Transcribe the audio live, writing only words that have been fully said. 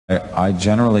I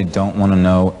generally don't want to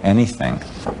know anything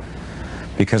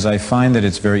because I find that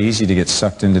it's very easy to get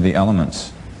sucked into the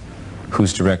elements.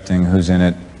 Who's directing, who's in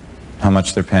it, how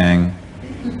much they're paying.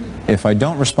 If I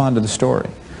don't respond to the story,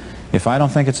 if I don't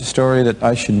think it's a story that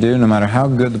I should do, no matter how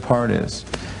good the part is,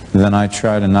 then I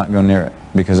try to not go near it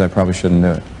because I probably shouldn't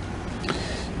do it.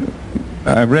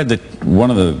 I read that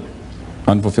one of the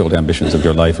unfulfilled ambitions of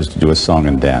your life is to do a song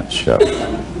and dance show.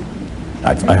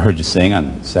 I heard you sing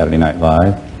on Saturday Night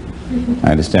Live.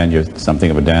 I understand you're something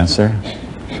of a dancer.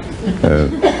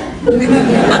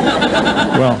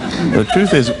 Well, the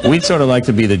truth is, we'd sort of like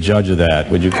to be the judge of that.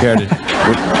 Would you care to,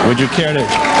 would you care to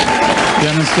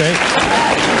demonstrate?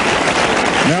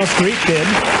 Meryl Streep did.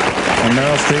 And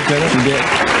Meryl Streep did it? She did.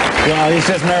 Well, he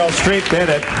says Meryl Streep did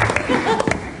it.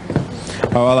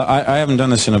 Oh, well, I haven't done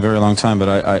this in a very long time, but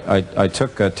I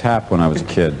took a tap when I was a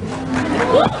kid.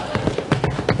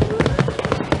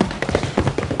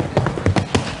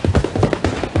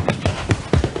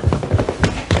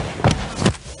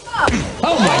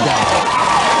 Oh, my God.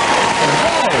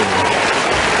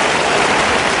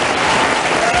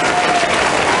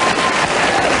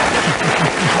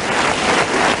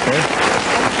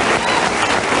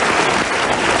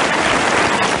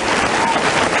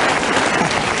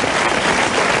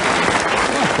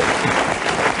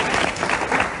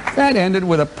 That ended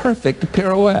with a perfect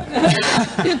pirouette.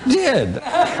 It did.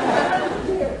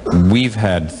 We've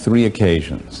had 3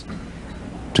 occasions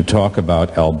to talk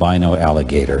about albino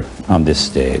alligator on this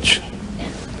stage.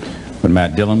 When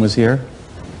Matt Dillon was here,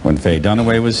 when Faye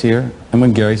Dunaway was here, and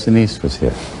when Gary Sinise was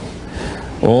here.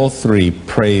 All 3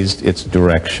 praised its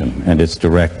direction and its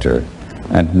director,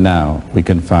 and now we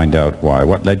can find out why.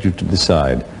 What led you to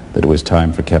decide that it was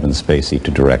time for Kevin Spacey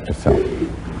to direct a film?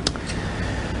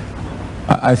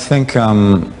 I think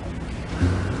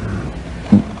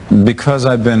because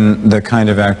I've been the kind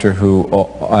of actor who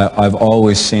I've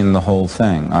always seen the whole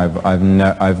thing.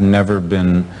 I've never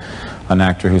been an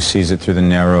actor who sees it through the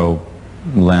narrow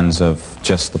lens of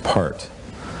just the part.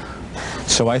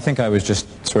 So I think I was just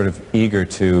sort of eager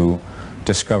to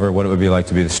discover what it would be like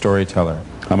to be the storyteller.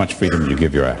 How much freedom do you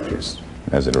give your actors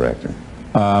as a director?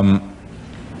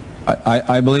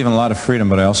 I believe in a lot of freedom,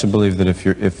 but I also believe that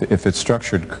if it's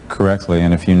structured correctly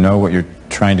and if you know what you're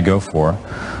trying to go for,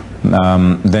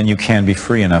 then you can be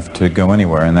free enough to go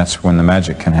anywhere, and that's when the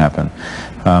magic can happen.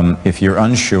 If you're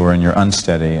unsure and you're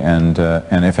unsteady, and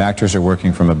if actors are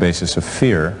working from a basis of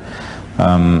fear,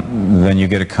 then you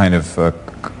get a kind of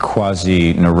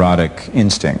quasi-neurotic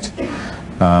instinct.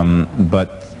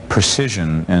 But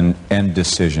precision and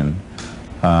decision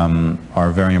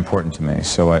are very important to me.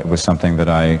 So it was something that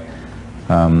I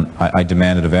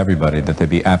demanded of everybody, that they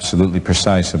be absolutely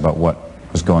precise about what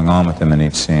was going on with them in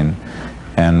each scene.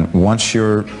 And once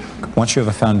you have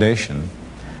a foundation,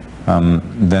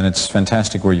 then it's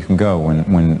fantastic where you can go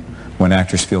when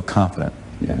actors feel confident.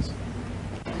 Yes.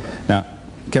 Now,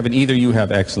 Kevin, either you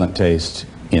have excellent taste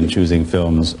in choosing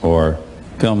films, or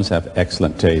films have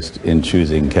excellent taste in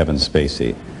choosing Kevin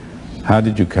Spacey. How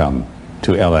did you come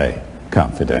to L.A.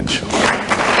 Confidential?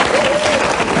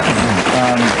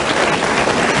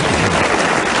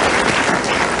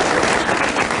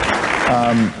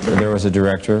 There was a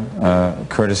director,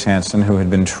 Curtis Hanson, who had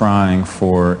been trying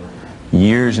for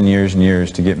years and years and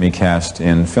years to get me cast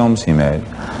in films he made,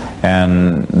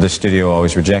 and the studio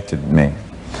always rejected me.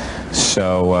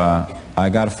 So I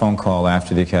got a phone call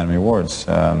after the Academy Awards,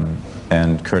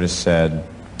 and Curtis said,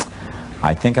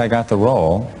 "I think I got the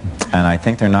role, and I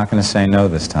think they're not going to say no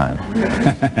this time."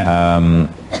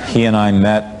 He and I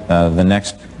met the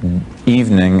next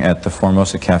evening at the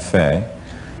Formosa Cafe,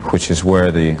 which is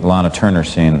where the Lana Turner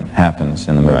scene happens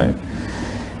in the movie. Right.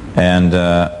 And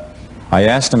I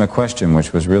asked him a question,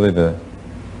 which was really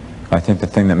I think the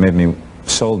thing that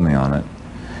sold me on it.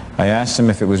 I asked him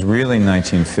if it was really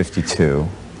 1952,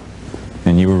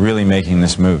 and you were really making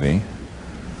this movie,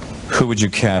 who would you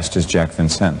cast as Jack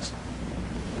Vincent?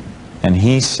 And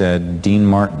he said, Dean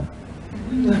Martin.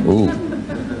 Ooh.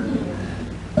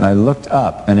 And I looked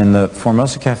up, and in the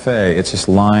Formosa Cafe, it's just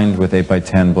lined with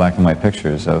 8x10 black and white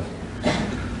pictures of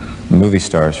movie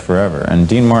stars forever. And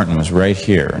Dean Martin was right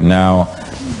here. Now,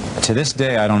 to this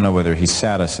day, I don't know whether he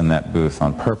sat us in that booth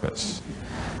on purpose.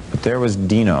 But there was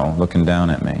Dino looking down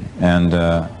at me. And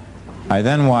I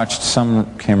then watched Some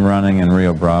Came Running in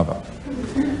Rio Bravo.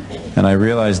 And I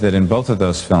realized that in both of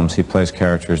those films, he plays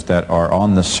characters that are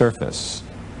on the surface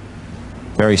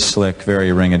very slick,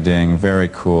 very ring-a-ding, very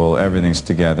cool, everything's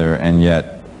together, and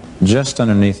yet just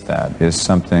underneath that is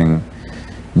something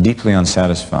deeply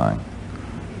unsatisfying.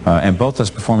 And both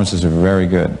those performances are very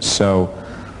good. So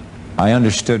I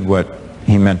understood what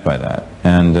he meant by that.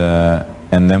 And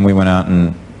and then we went out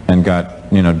and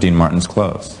got, you know, Dean Martin's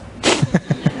clothes.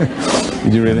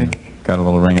 Did you really? Got a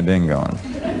little ring-a-ding going.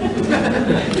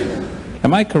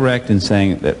 Am I correct in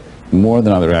saying that more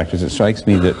than other actors, it strikes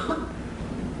me that,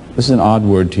 this is an odd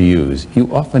word to use,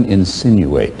 you often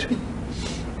insinuate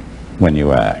when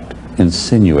you act,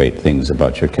 insinuate things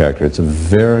about your character. It's a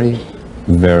very,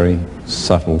 very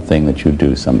subtle thing that you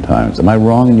do sometimes. Am I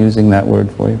wrong in using that word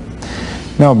for you?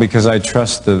 No, because I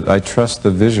trust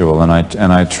the visual, and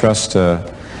I trust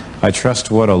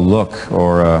what a look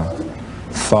or a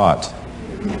thought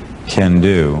can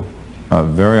do.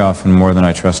 Very often more than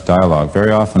I trust dialogue.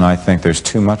 Very often I think there's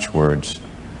too much words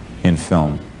in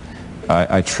film.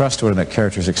 I trust what that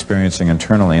character's experiencing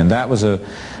internally, and that was a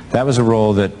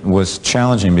role that was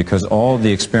challenging because all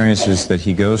the experiences that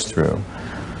he goes through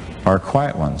are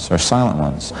quiet ones, are silent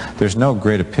ones. There's no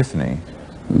great epiphany.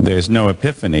 There's no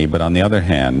epiphany, but on the other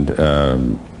hand,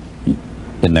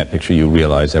 in that picture you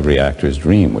realize every actor's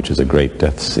dream, which is a great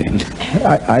death scene.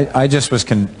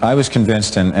 I was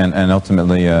convinced, and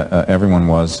ultimately everyone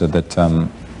was, that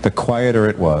the quieter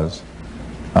it was,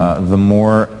 the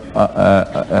more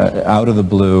out of the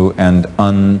blue and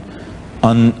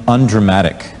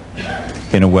undramatic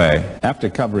in a way. After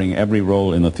covering every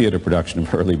role in the theater production of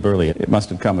Hurly Burly, it must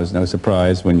have come as no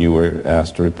surprise when you were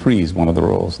asked to reprise one of the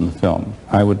roles in the film.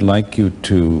 I would like you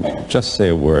to just say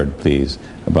a word, please,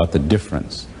 about the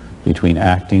difference between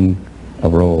acting a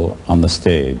role on the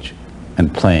stage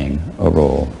and playing a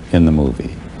role in the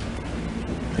movie.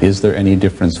 Is there any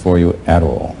difference for you at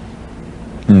all?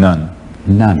 None.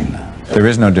 None. There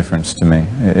is no difference to me.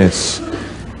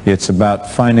 It's about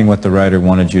finding what the writer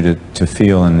wanted you to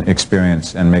feel and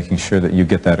experience and making sure that you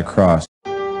get that across.